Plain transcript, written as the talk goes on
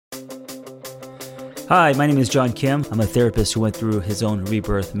Hi, my name is John Kim. I'm a therapist who went through his own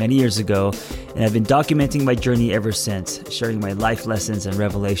rebirth many years ago, and I've been documenting my journey ever since, sharing my life lessons and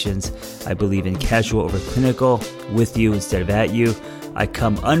revelations. I believe in casual over clinical, with you instead of at you. I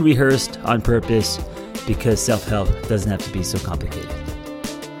come unrehearsed on purpose because self-help doesn't have to be so complicated.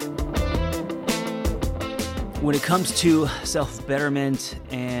 When it comes to self-betterment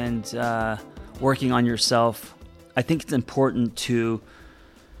and working on yourself, I think it's important to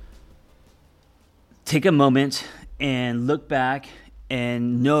take a moment and look back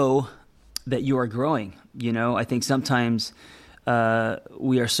and know that you are growing. You know, I think sometimes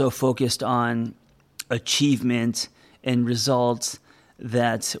we are so focused on achievement and results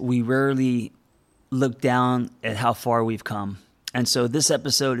that we rarely look down at how far we've come. And so this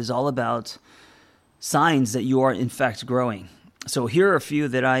episode is all about signs that you are in fact growing. So here are a few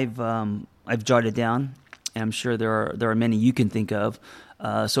that I've jotted down, and I'm sure there are many you can think of.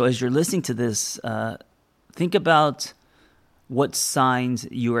 So as you're listening to this, think about what signs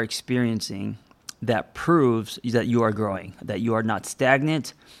you are experiencing that proves that you are growing, that you are not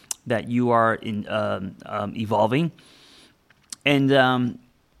stagnant, that you are evolving. And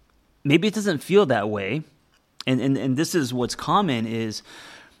maybe it doesn't feel that way. And this is what's common is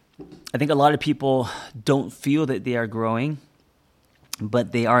I think a lot of people don't feel that they are growing,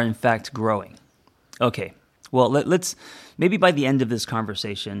 but they are in fact growing. Okay. Well, let's maybe by the end of this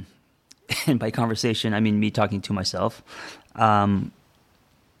conversation, and by conversation I mean me talking to myself,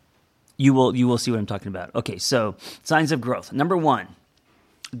 you will see what I'm talking about. Okay, so signs of growth. Number one,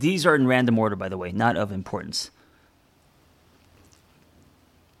 these are in random order, by the way, not of importance.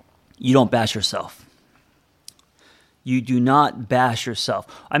 You don't bash yourself. You do not bash yourself.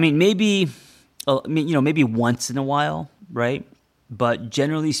 I mean, maybe once in a while, right? But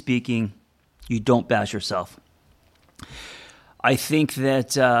generally speaking, you don't bash yourself. I think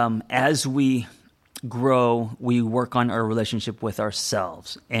that as we grow, we work on our relationship with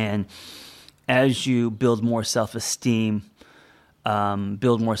ourselves. And as you build more self-esteem,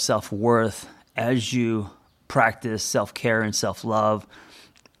 build more self-worth, as you practice self-care and self-love,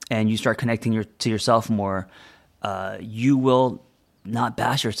 and you start connecting to yourself more, you will not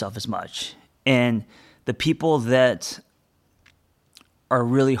bash yourself as much. And the people that are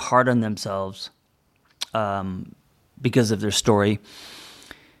really hard on themselves because of their story,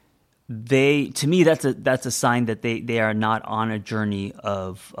 to me that's a sign that they are not on a journey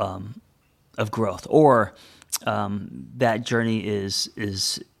of growth, or that journey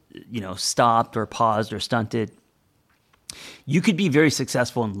is stopped or paused or stunted. You could be very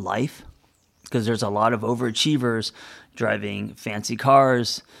successful in life because there's a lot of overachievers driving fancy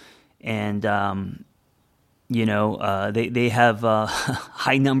cars, and they have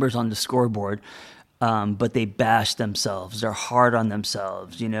high numbers on the scoreboard, but they bash themselves. They're hard on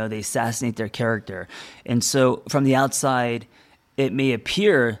themselves. They assassinate their character, and so from the outside, it may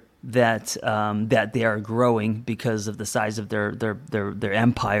appear that they are growing because of the size of their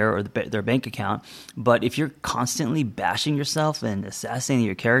empire or their bank account. But if you're constantly bashing yourself and assassinating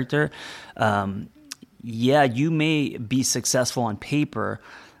your character, you may be successful on paper,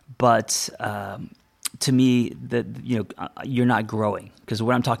 but to me, you're not growing, because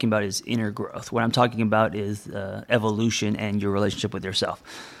what I'm talking about is inner growth. What I'm talking about is evolution and your relationship with yourself.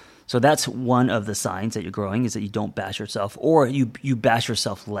 So that's one of the signs that you're growing, is that you don't bash yourself, or you bash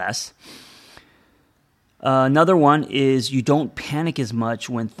yourself less. Another one is you don't panic as much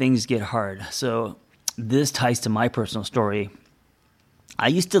when things get hard. So this ties to my personal story. I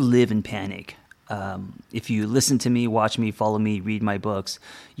used to live in panic. If you listen to me, watch me, follow me, read my books,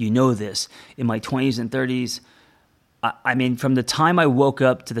 you know this. In my 20s and 30s, I mean, from the time I woke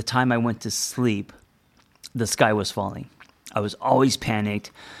up to the time I went to sleep, the sky was falling. I was always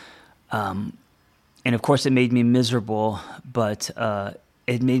panicked. And of course it made me miserable, but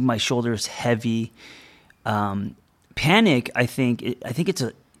it made my shoulders heavy. Panic, I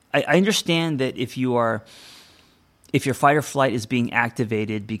understand that if your fight or flight is being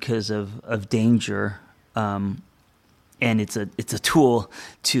activated because of danger, and it's a tool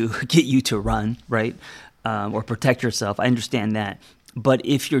to get you to run, right? Or protect yourself, I understand that. But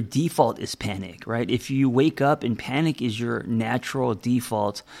if your default is panic, right? If you wake up and panic is your natural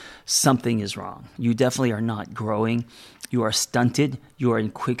default, something is wrong. You definitely are not growing. You are stunted. You are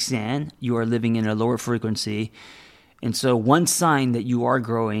in quicksand. You are living in a lower frequency. And so one sign that you are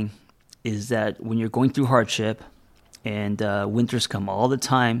growing is that when you're going through hardship, and winters come all the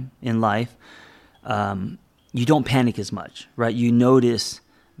time in life, you don't panic as much, right? You notice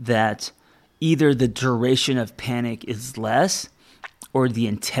that either the duration of panic is less or the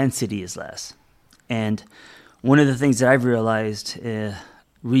intensity is less. And one of the things that I've realized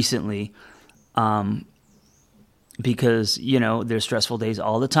recently because, there's stressful days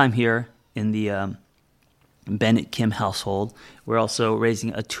all the time here in the Bennett Kim household. We're also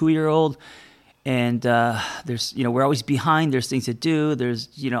raising a 2-year-old, and there's, we're always behind. There's things to do. There's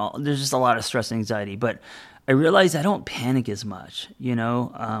just a lot of stress and anxiety. But I realize I don't panic as much,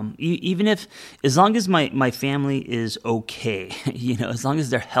 even if, as long as my family is okay, as long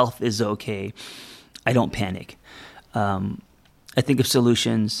as their health is okay, I don't panic. I think of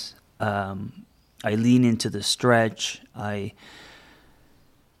solutions. I lean into the stretch. I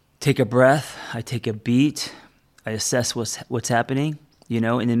take a breath. I take a beat. I assess what's happening,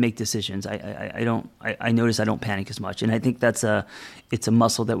 and then make decisions. I notice I don't panic as much, and I think it's a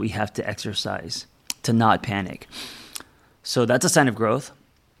muscle that we have to exercise to not panic. So that's a sign of growth.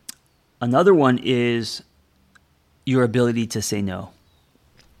 Another one is your ability to say no.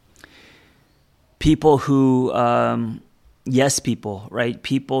 People who, yes people, right?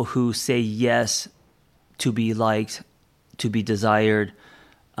 People who say yes to be liked, to be desired.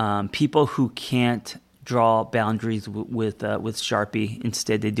 People who can't draw boundaries with Sharpie.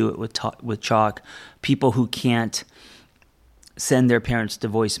 Instead, they do it with chalk. People who can't send their parents to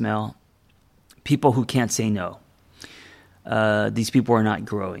voicemail. People who can't say no. These people are not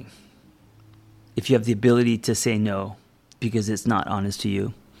growing. If you have the ability to say no because it's not honest to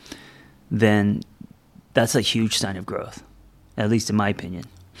you, then that's a huge sign of growth, at least in my opinion.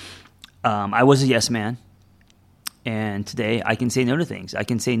 I was a yes man, and today I can say no to things. I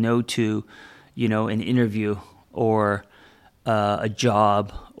can say no to, an interview or a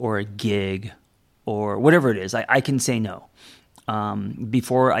job or a gig or whatever it is. I can say no.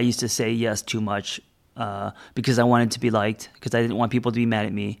 Before I used to say yes too much because I wanted to be liked, because I didn't want people to be mad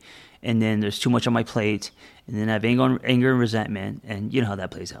at me. And then there's too much on my plate, and then I have anger and resentment, and you know how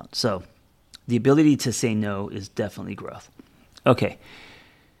that plays out. So the ability to say no is definitely growth. Okay,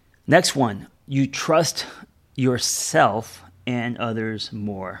 next one. You trust yourself and others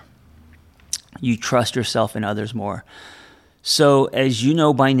more. You trust yourself and others more. So as you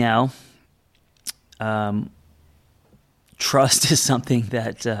know by now, trust is something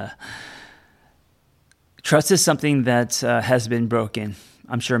that has been broken,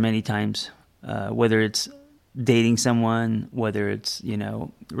 I'm sure, many times. Whether it's dating someone, whether it's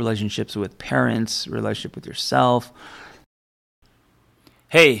relationships with parents, relationship with yourself.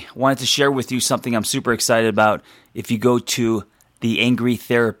 Hey, wanted to share with you something I'm super excited about. If you go to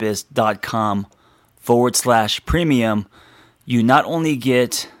theangrytherapist.com/premium, you not only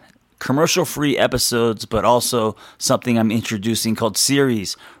get commercial-free episodes, but also something I'm introducing called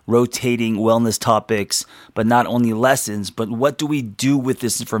series, rotating wellness topics, but not only lessons, but what do we do with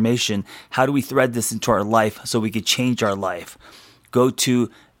this information? How do we thread this into our life so we could change our life? Go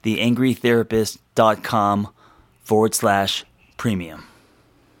to theangrytherapist.com/premium.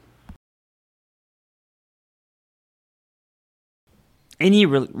 Any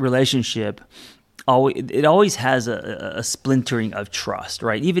relationship, it always has a splintering of trust,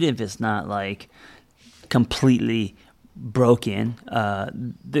 right? Even if it's not like completely broken,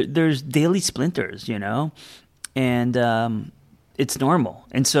 there's daily splinters, and it's normal.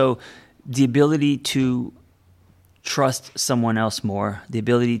 And so the ability to trust someone else more, the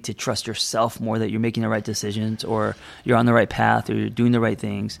ability to trust yourself more that you're making the right decisions, or you're on the right path, or you're doing the right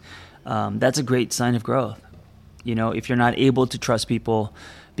things, that's a great sign of growth. If you're not able to trust people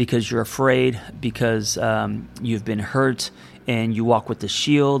because you're afraid, because you've been hurt and you walk with the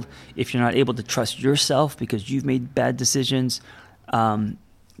shield, if you're not able to trust yourself because you've made bad decisions, to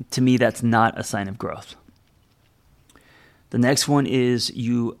me, that's not a sign of growth. The next one is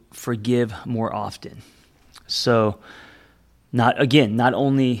you forgive more often. So not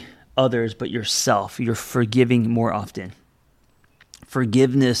only others, but yourself. You're forgiving more often.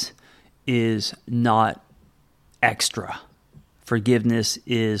 Forgiveness is not extra. Forgiveness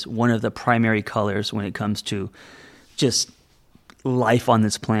is one of the primary colors when it comes to just life on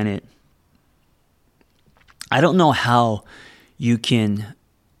this planet. I don't know how you can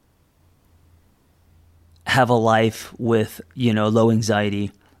have a life with, low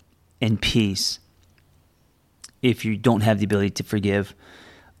anxiety and peace if you don't have the ability to forgive.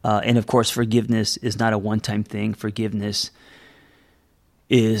 And of course, forgiveness is not a one-time thing. Forgiveness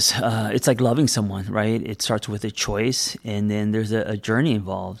is it's like loving someone, right? It starts with a choice, and then there's a journey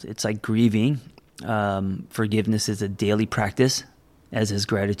involved. It's like grieving. Forgiveness is a daily practice, as is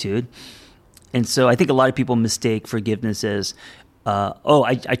gratitude. And so I think a lot of people mistake forgiveness as,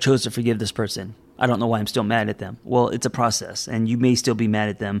 I chose to forgive this person. I don't know why I'm still mad at them. Well, it's a process, and you may still be mad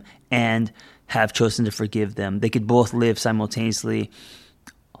at them and have chosen to forgive them. They could both live simultaneously.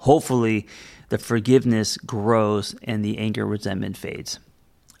 Hopefully, the forgiveness grows and the anger, resentment fades.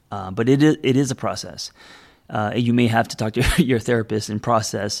 But it is a process. You may have to talk to your therapist and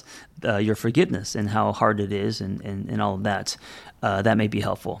process your forgiveness and how hard it is and all of that. That may be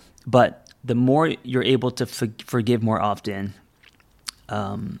helpful. But the more you're able to forgive more often,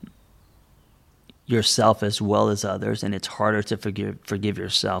 yourself as well as others, and it's harder to forgive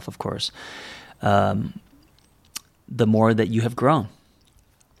yourself, of course, the more that you have grown.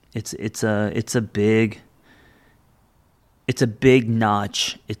 It's a big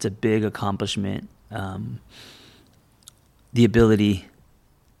notch. It's a big accomplishment. The ability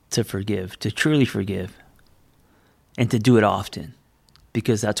to forgive, to truly forgive, and to do it often,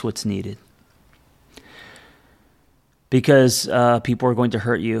 because that's what's needed. Because people are going to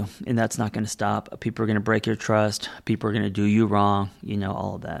hurt you, and that's not going to stop. People are going to break your trust. People are going to do you wrong.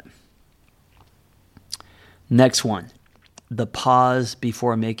 All of that. Next one, the pause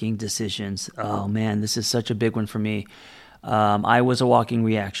before making decisions. Oh man, this is such a big one for me. I was a walking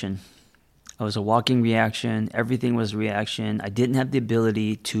reaction. Everything was reaction. I didn't have the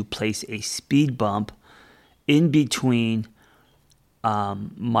ability to place a speed bump in between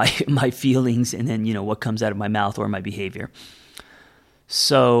my feelings and then what comes out of my mouth or my behavior.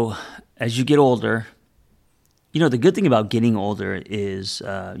 So as you get older, the good thing about getting older is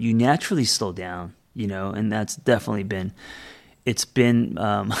you naturally slow down. And that's definitely been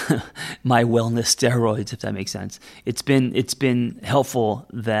my wellness steroids, if that makes sense. It's been helpful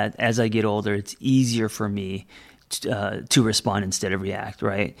that as I get older, it's easier for me to respond instead of react,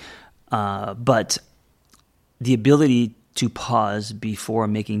 right? But the ability to pause before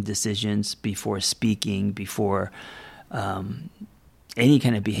making decisions, before speaking, before any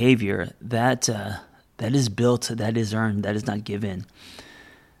kind of behavior, that is built, that is earned, that is not given.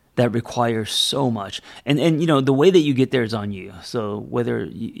 That requires so much. And the way that you get there is on you. So whether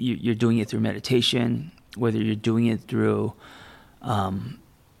you're doing it through meditation, whether you're doing it through, a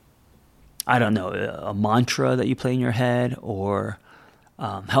mantra that you play in your head, or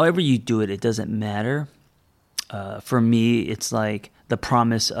however you do it, it doesn't matter. For me, it's like the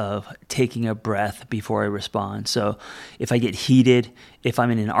promise of taking a breath before I respond. So if I get heated, if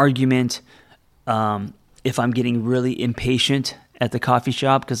I'm in an argument, if I'm getting really impatient at the coffee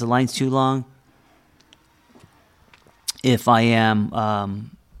shop because the line's too long, if I am,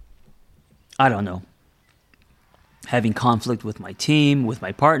 having conflict with my team, with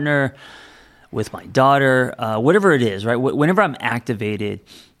my partner, with my daughter, whatever it is, right? Whenever I'm activated,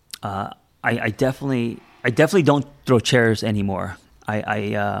 I definitely don't throw chairs anymore.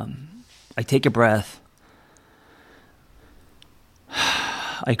 I take a breath.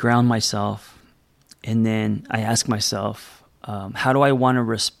 I ground myself, and then I ask myself, how do I want to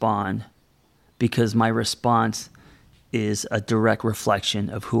respond? Because my response is a direct reflection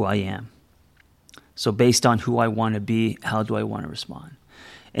of who I am. So based on who I want to be, how do I want to respond?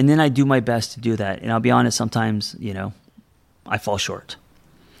 And then I do my best to do that. And I'll be honest, sometimes, I fall short.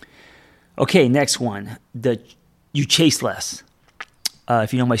 Okay, next one. You chase less.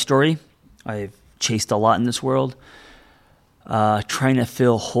 If you know my story, I've chased a lot in this world. Trying to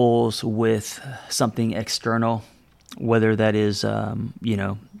fill holes with something external, whether that is,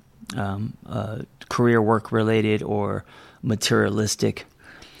 career work related or materialistic.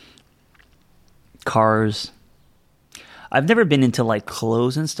 Cars. I've never been into like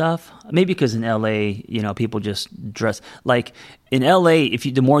clothes and stuff. Maybe because in LA, people just dress like in LA.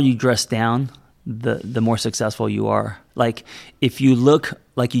 The more you dress down, the more successful you are. Like if you look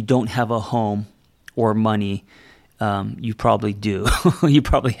like you don't have a home or money, you probably do. You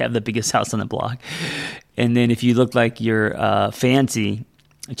probably have the biggest house on the block. And then if you look like you're fancy,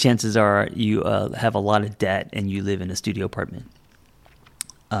 chances are you have a lot of debt and you live in a studio apartment.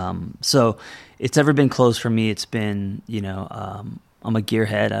 So it's never been clothes for me. It's been, I'm a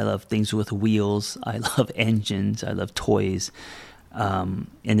gearhead. I love things with wheels. I love engines. I love toys. And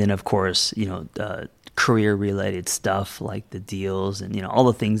then, of course, career-related stuff like the deals and, all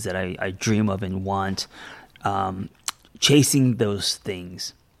the things that I dream of and want. Chasing those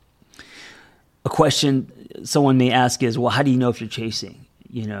things. A question someone may ask is, well, how do you know if you're chasing?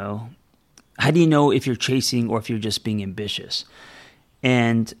 How do you know if you're chasing or if you're just being ambitious?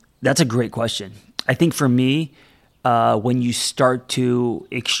 And that's a great question. I think for me, when you start to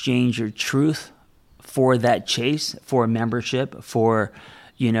exchange your truth for that chase, for a membership, for,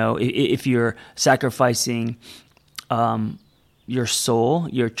 if you're sacrificing your soul,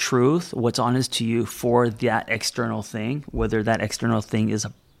 your truth, what's honest to you for that external thing, whether that external thing is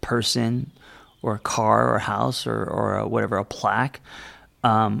a person or a car or a house or a, whatever, a plaque,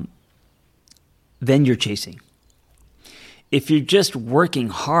 then you're chasing. If you're just working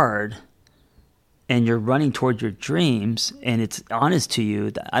hard and you're running toward your dreams and it's honest to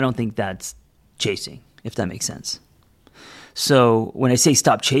you, I don't think that's chasing, if that makes sense. So when I say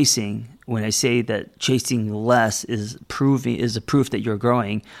stop chasing, when I say that chasing less is a proof that you're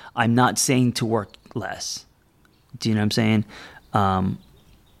growing, I'm not saying to work less. Do you know what I'm saying? I'm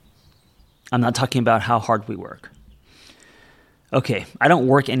not talking about how hard we work. Okay, I don't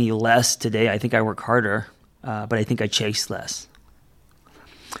work any less today. I think I work harder, but I think I chase less.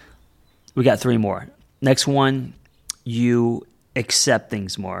 We got 3 more. Next one, you accept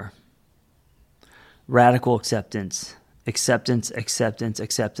things more. Radical acceptance. Acceptance.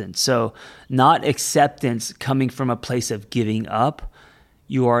 So not acceptance coming from a place of giving up.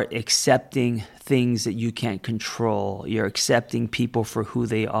 You are accepting things that you can't control. You're accepting people for who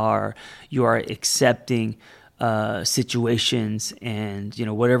they are. You are accepting situations and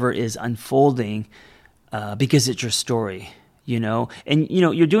whatever is unfolding because it's your story. And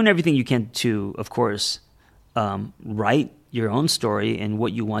you're doing everything you can to, of course, write your own story and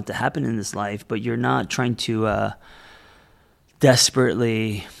what you want to happen in this life, but you're not trying to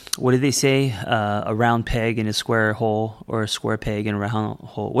desperately, what do they say? A round peg in a square hole, or a square peg in a round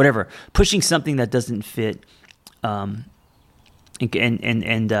hole, whatever. Pushing something that doesn't fit, and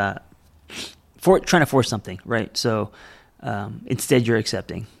trying to force something, right? So instead, you're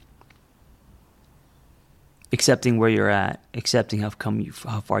accepting where you're at, accepting how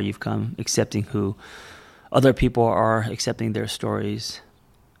far you've come, accepting who other people are, accepting their stories,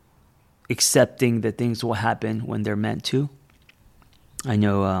 accepting that things will happen when they're meant to. I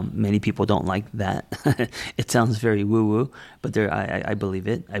know many people don't like that. It sounds very woo-woo, but I believe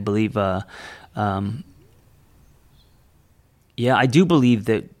it. I believe, I do believe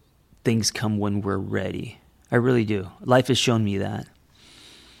that things come when we're ready. I really do. Life has shown me that.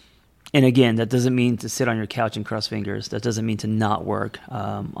 And again, that doesn't mean to sit on your couch and cross fingers. That doesn't mean to not work.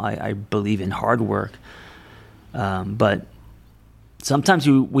 I believe in hard work. But sometimes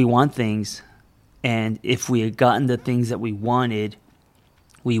we want things, and if we had gotten the things that we wanted,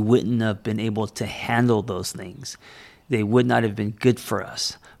 we wouldn't have been able to handle those things. They would not have been good for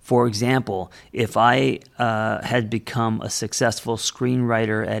us. For example, if I had become a successful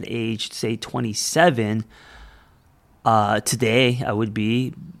screenwriter at age, say, 27, today I would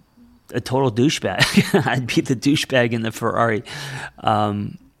be a total douchebag. I'd be the douchebag in the Ferrari.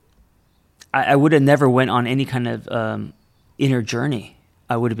 I would have never went on any kind of inner journey.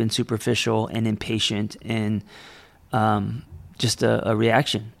 I would have been superficial and impatient and just a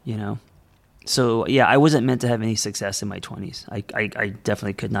reaction, So, yeah, I wasn't meant to have any success in my 20s. I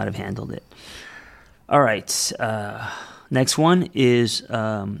definitely could not have handled it. All right. Next one is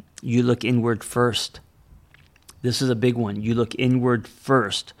you look inward first. This is a big one. You look inward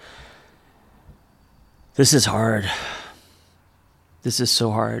first. This is hard. This is so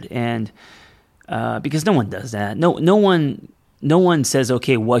hard. And because no one does that. No one says,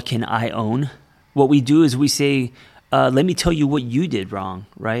 okay, what can I own? What we do is we say, let me tell you what you did wrong,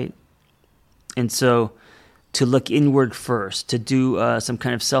 right? And so to look inward first, to do some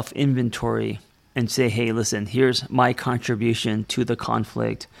kind of self-inventory and say, hey, listen, here's my contribution to the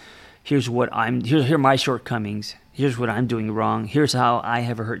conflict. Here's what here are my shortcomings. Here's what I'm doing wrong. Here's how I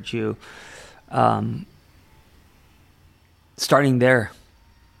have hurt you. Starting there.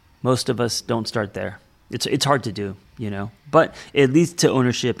 Most of us don't start there. It's hard to do, but it leads to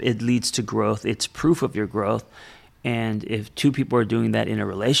ownership. It leads to growth. It's proof of your growth. And if 2 people are doing that in a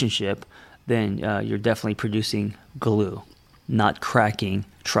relationship, then you're definitely producing glue, not cracking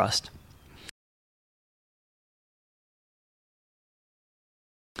trust.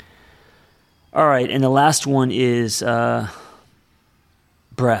 All right, and the last one is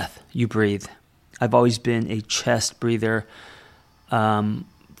breath. You breathe. I've always been a chest breather.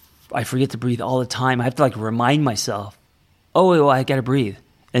 I forget to breathe all the time. I have to remind myself, oh, I got to breathe.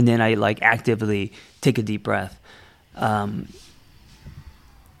 And then I actively take a deep breath.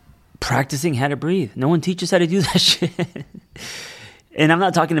 Practicing how to breathe. No one teaches how to do that shit. And I'm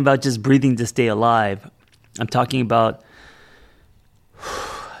not talking about just breathing to stay alive. I'm talking about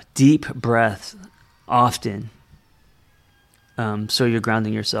deep breaths often. So you're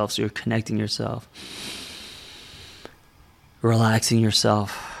grounding yourself, so you're connecting yourself, relaxing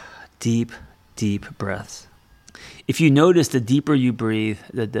yourself. Deep, deep breaths. If you notice, the deeper you breathe,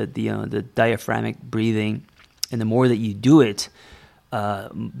 the diaphragmatic breathing, and the more that you do it,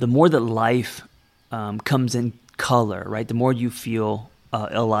 the more that life comes in color, right? The more you feel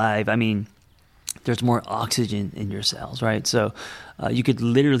alive. I mean, there's more oxygen in your cells, right? So you could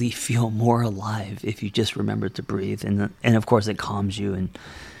literally feel more alive if you just remember to breathe, and of course it calms you and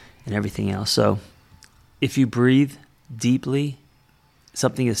everything else. So if you breathe deeply,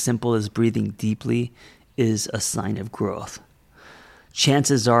 something as simple as breathing deeply is a sign of growth.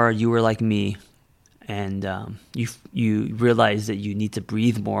 Chances are you were like me, and you realize that you need to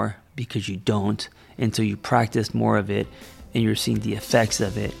breathe more because you don't until you practice more of it, and you're seeing the effects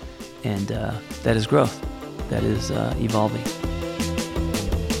of it, and that is growth. That is evolving.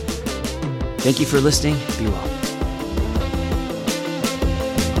 Thank you for listening. Be well.